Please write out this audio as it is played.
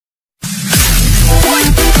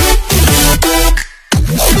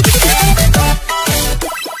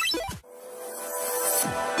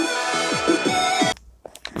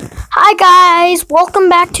Guys, welcome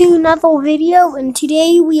back to another video, and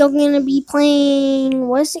today we are going to be playing,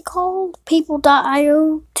 what is it called?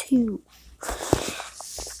 Paper.o.o 2.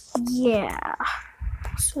 Yeah.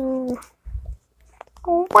 So,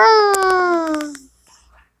 oh,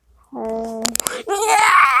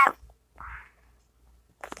 yeah.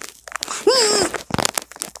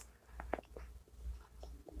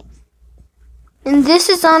 And this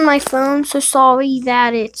is on my phone, so sorry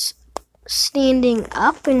that it's standing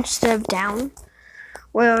up instead of down,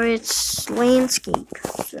 where it's landscape.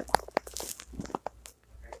 So.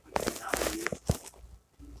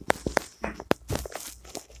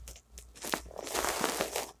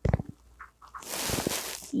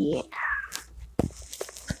 Yeah.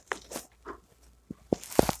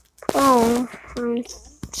 Oh, I'm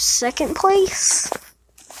second place?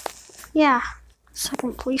 Yeah,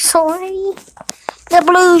 second place already. The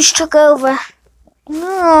Blues took over.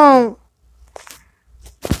 No.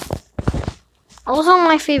 Also,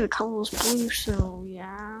 my favorite color is blue, so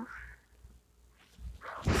yeah.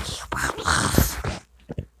 This is no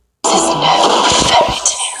fairy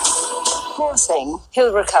tale. Poor thing,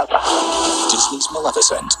 he'll recover. Disney's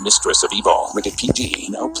Maleficent, Mistress of Evil, rated PG,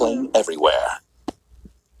 now playing everywhere.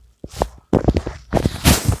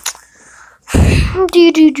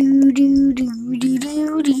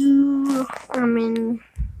 I'm in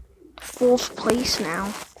 4th place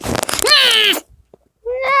now.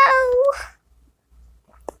 No!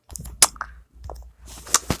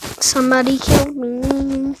 Somebody killed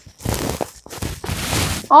me.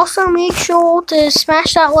 Also, make sure to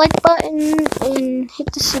smash that like button and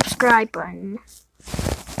hit the subscribe button.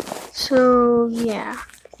 So, yeah.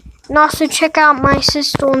 And also check out my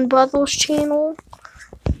sister and brother's channel.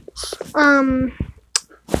 And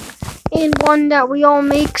one that we all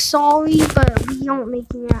make, sorry, but we don't make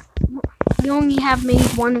that. We only have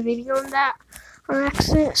made one video on that on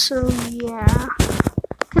accident, so yeah.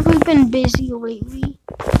 Because we've been busy lately.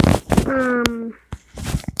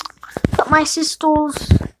 But my sister's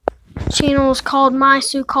channel is called My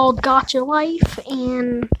So-Called Gotcha Life,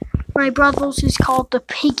 and my brother's is called The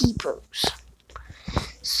Piggy Bros.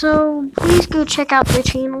 So please go check out their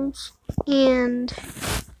channels, and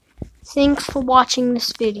thanks for watching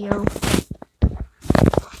this video.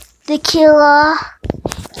 The killer.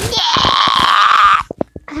 Yeah!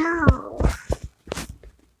 Ow.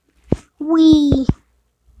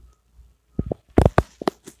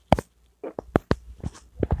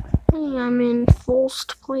 Hey, I'm in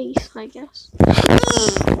 4th place, I guess.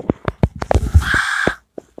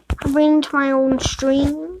 I ran into my own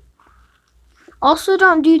stream. Also,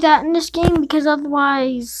 don't do that in this game because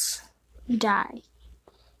otherwise you die.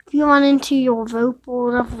 If you run into your rope or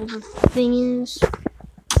whatever the thing is.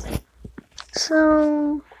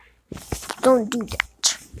 So, don't do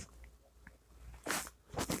that.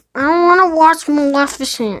 I don't want to watch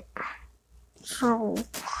Maleficent. So,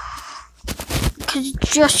 because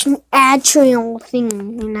it's just an ad trail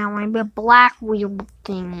thing, you know, I'm a black wheel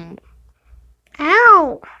thing.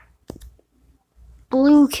 Ow!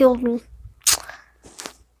 Blue killed me.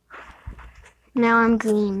 Now I'm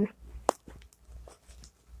green.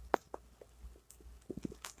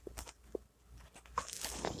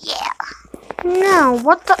 Yeah. No,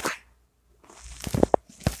 what the?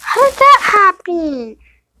 How did that happen?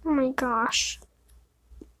 Oh my gosh.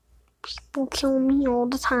 People kill me all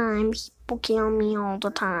the time. People kill me all the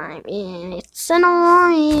time. And it's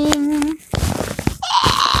annoying.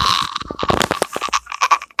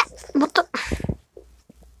 What the?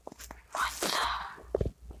 What the?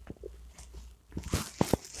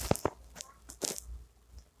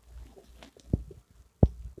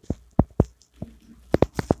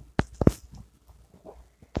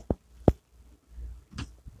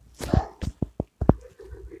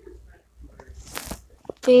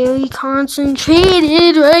 Very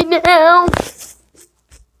concentrated right now. It's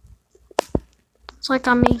like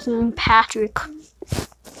I'm making Patrick.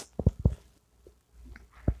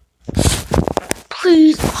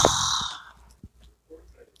 Please.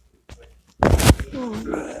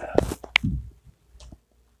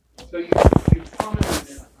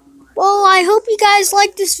 Well, I hope you guys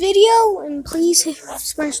liked this video, and please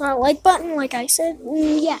smash that like button, like I said.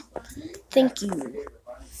 Yeah, thank you.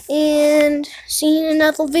 And see you in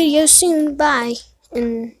another video soon. Bye.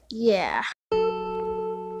 And yeah.